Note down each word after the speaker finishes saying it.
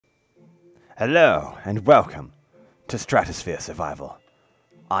Hello, and welcome to Stratosphere Survival.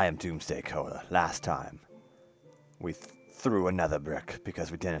 I am Doomsday Cola. Last time, we threw another brick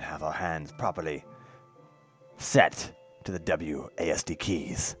because we didn't have our hands properly set to the WASD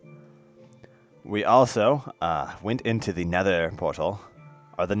keys. We also went into the nether portal,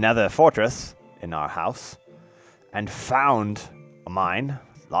 or the nether fortress in our house, and found a mine.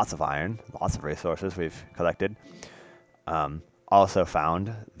 Lots of iron, lots of resources we've collected. Also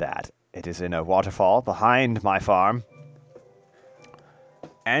found that it is in a waterfall behind my farm.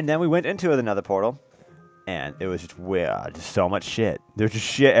 And then we went into another portal, and it was just weird. Just so much shit. There's just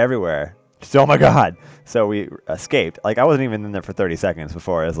shit everywhere. Just, oh my god. So we escaped. Like, I wasn't even in there for 30 seconds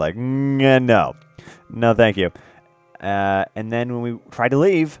before I was like, no. No, thank you. And then when we tried to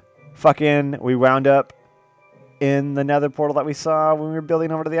leave, we wound up in the nether portal that we saw when we were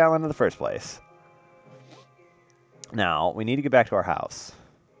building over to the island in the first place. Now, we need to get back to our house.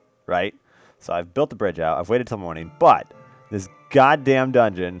 Right? So I've built the bridge out. I've waited till morning. But this goddamn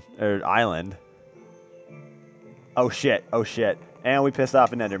dungeon, or island. Oh shit. Oh shit. And we pissed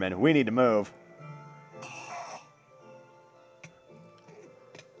off an Enderman. We need to move.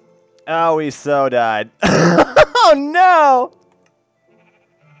 Oh, we so died. Oh no!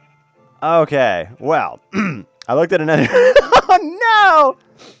 Okay. Well, I looked at an Enderman. Oh no!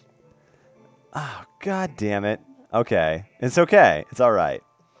 Oh, god damn it. Okay. It's okay. It's alright.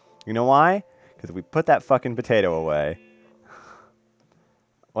 You know why? Because we put that fucking potato away.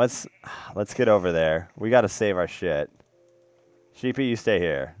 Let's get over there. We gotta save our shit. Sheepy, you stay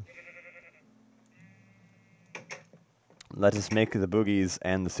here. Let us make the boogies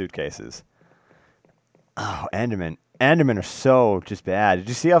and the suitcases. Oh, Enderman. Endermen are so just bad. Did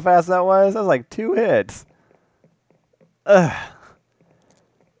you see how fast that was? That was like 2 hits. Ugh.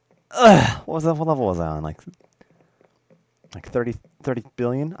 Ugh. What level was I on? Like 30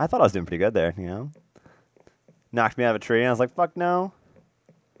 billion? I thought I was doing pretty good there, you know? Knocked me out of a tree, and I was like, fuck no.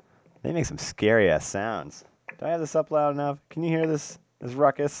 They make some scary-ass sounds. Do I have this up loud enough? Can you hear this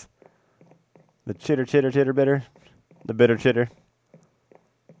ruckus? The chitter, chitter, chitter, bitter? The bitter chitter?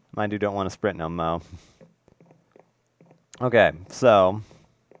 Mind you, don't want to sprint no mo. Okay, so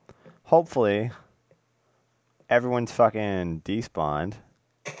hopefully everyone's fucking despawned.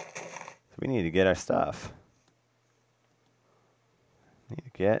 So we need to get our stuff. Need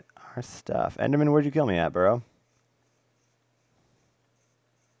to get our stuff. Enderman, where'd you kill me at, bro?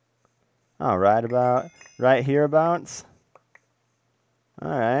 Oh, right hereabouts.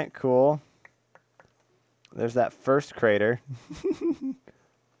 Alright, cool. There's that first crater.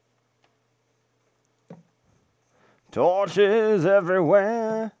 Torches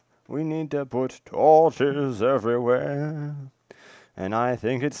everywhere. We need to put torches everywhere. And I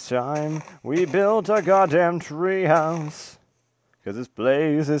think it's time we built a goddamn tree house. 'Cause this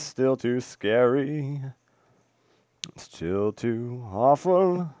place is still too scary. It's still too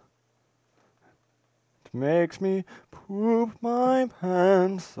awful. It makes me poop my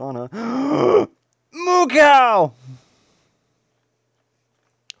pants on a moo cow!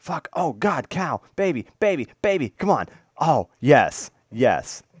 Fuck. Oh, God, cow. Baby, baby, baby. Come on. Oh, yes.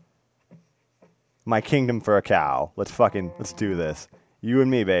 Yes. My kingdom for a cow. Let's do this. You and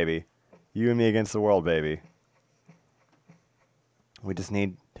me, baby. You and me against the world, baby. We just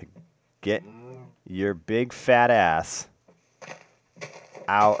need to get your big fat ass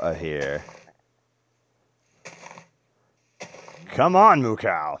out of here. Come on, Moo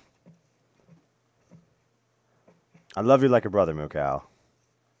Cow. I love you like a brother, Moo Cow.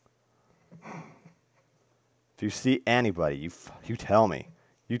 If you see anybody, you tell me.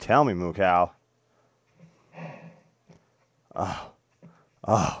 You tell me, Moo Cow. Oh.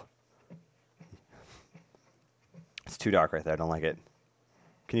 Oh. It's too dark right there. I don't like it.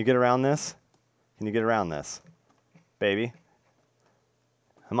 Can you get around this? Can you get around this? Baby.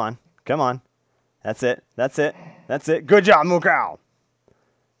 Come on. Come on. That's it. That's it. That's it. Good job, Moo Cow.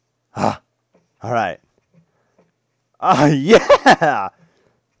 Ah. All right. Oh, yeah. I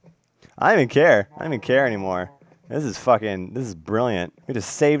don't even care. I don't even care anymore. This is brilliant. We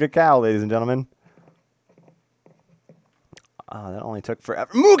just saved a cow, ladies and gentlemen. Oh, that only took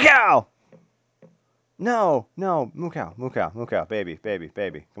forever. Moo Cow! No, no, Moo Cow, Moo Cow, Moo Cow, baby, baby,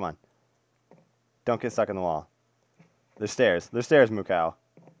 baby, come on. Don't get stuck in the wall. There's stairs, Moo Cow.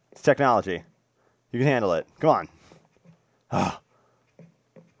 It's technology. You can handle it. Come on. Oh,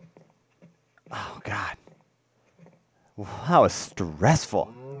 oh God. That was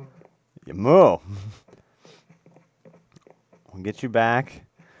stressful. You moo. We'll get you back.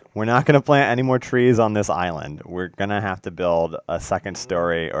 We're not going to plant any more trees on this island. We're going to have to build a second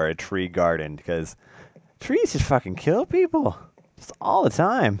story or a tree garden because trees just fucking kill people. Just all the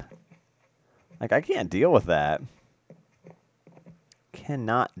time. Like, I can't deal with that.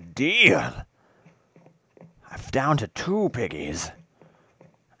 Cannot deal. I'm down to 2 piggies.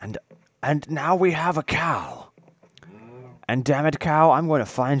 And now we have a cow. And damn it, cow, I'm going to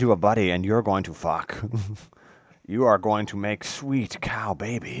find you a buddy and you're going to fuck. You are going to make sweet cow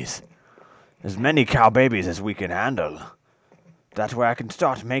babies. As many cow babies as we can handle. That's where I can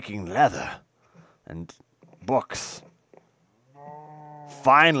start making leather. And books.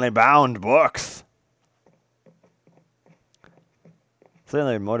 Finely bound books.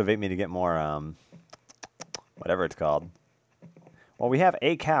 Certainly would motivate me to get more, whatever it's called. Well, we have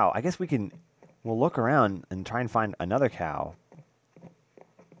a cow. I guess we'll look around and try and find another cow.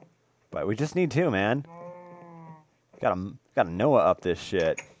 But we just need 2, man. Gotta Noah up this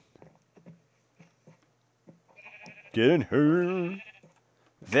shit. Get in here.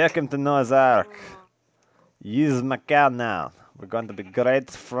 Welcome to Noah's Ark. Use my cow now. We're going to be great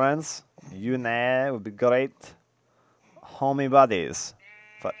friends. You and I will be great homie buddies.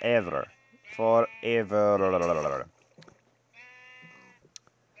 Forever. Forever.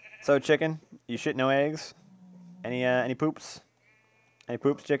 So, chicken, you shit no eggs? Any poops? Any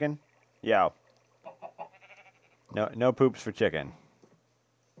poops, chicken? Yo. No poops for chicken.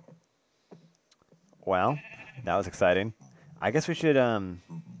 Well, that was exciting. I guess we should, I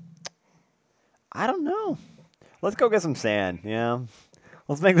don't know. Let's go get some sand, yeah?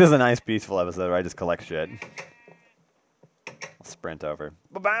 Let's make this a nice, peaceful episode where I just collect shit. I'll sprint over.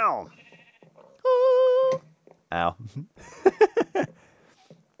 Ba-bow! Ow.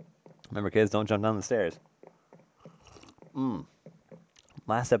 Remember, kids, don't jump down the stairs.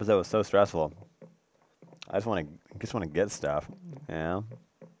 Last episode was so stressful. I just want to get stuff. Yeah.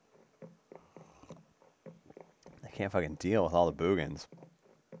 I can't fucking deal with all the boogins.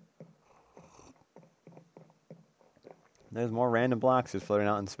 There's more random blocks just floating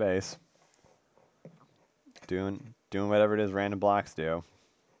out in space. Doing whatever it is random blocks do.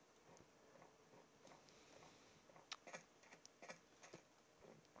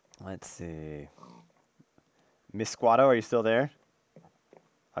 Let's see. Miss Squatto, are you still there?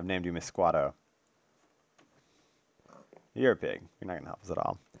 I've named you Miss Squatto. You're a pig. You're not going to help us at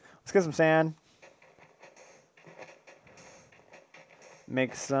all. Let's get some sand.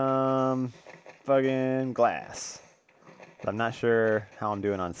 Make some fucking glass. I'm not sure how I'm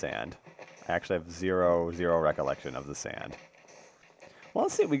doing on sand. I actually have zero recollection of the sand. Well,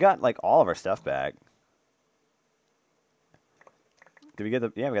 let's see. We got, like, all of our stuff back. Did we get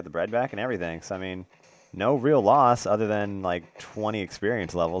the... Yeah, we got the bread back and everything. So, I mean, no real loss other than, like, 20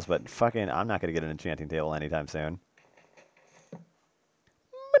 experience levels. But fucking, I'm not going to get an enchanting table anytime soon.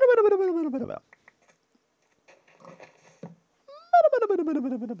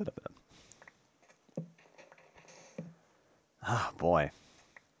 Oh, boy.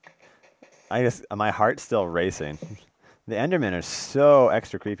 My heart's still racing. The Endermen are so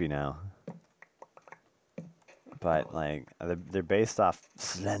extra creepy now. But, like, they're based off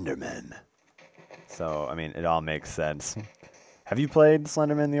Slenderman. So, I mean, it all makes sense. Have you played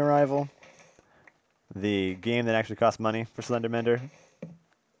Slenderman: The Arrival? The game that actually costs money for Slendermender?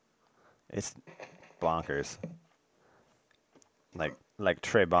 It's bonkers. Like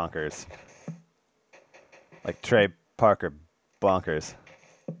Trey Bonkers. Like Trey Parker Bonkers.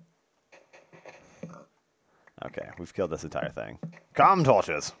 Okay, we've killed this entire thing. Come,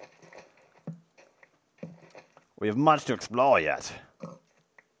 torches! We have much to explore yet.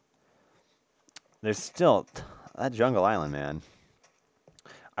 There's still... That jungle island, man.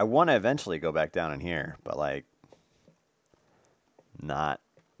 I want to eventually go back down in here, but, like... Not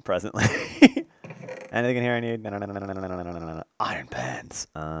presently. Anything in here I need? No. Iron pants.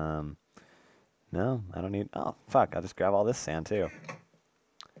 No, I don't need... Oh, fuck, I'll just grab all this sand, too.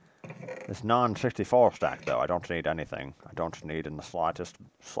 This non-64 stack, though, I don't need anything. I don't need in the slightest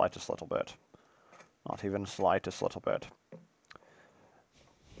little bit. Not even the slightest little bit.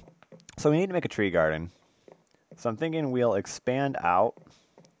 So we need to make a tree garden. So I'm thinking we'll expand out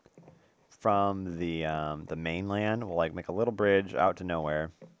from the mainland. We'll, like, make a little bridge out to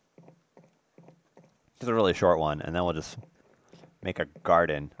nowhere. Just a really short one, and then we'll just make a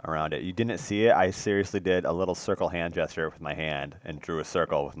garden around it. You didn't see it. I seriously did a little circle hand gesture with my hand and drew a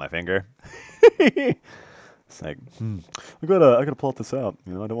circle with my finger. It's like, I gotta pull this out.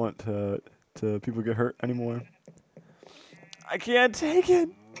 You know, I don't want to people get hurt anymore. I can't take it.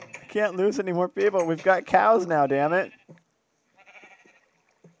 I can't lose any more people. We've got cows now, damn it.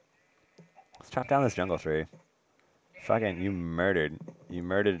 Let's chop down this jungle tree. Fucking, you murdered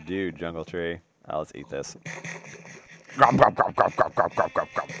a dude, jungle tree. Oh, let's eat this. Grub, grub, grub, grub, grub, grub, grub, grub,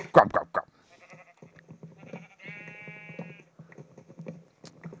 grub, grub, grub, grub.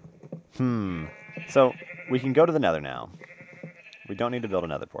 So, we can go to the nether now. We don't need to build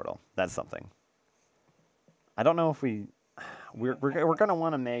another portal. That's something. I don't know if we're going to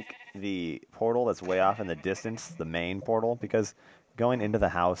want to make the portal that's way off in the distance the main portal, because going into the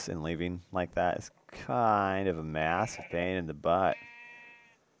house and leaving like that is kind of a massive pain in the butt.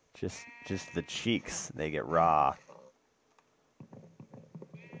 Just the cheeks, they get raw.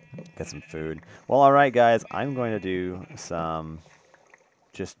 Get some food. Well, alright guys, I'm going to do some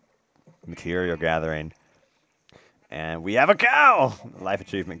just material gathering. And we have a cow! Life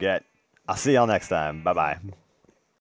achievement get. I'll see y'all next time. Bye-bye.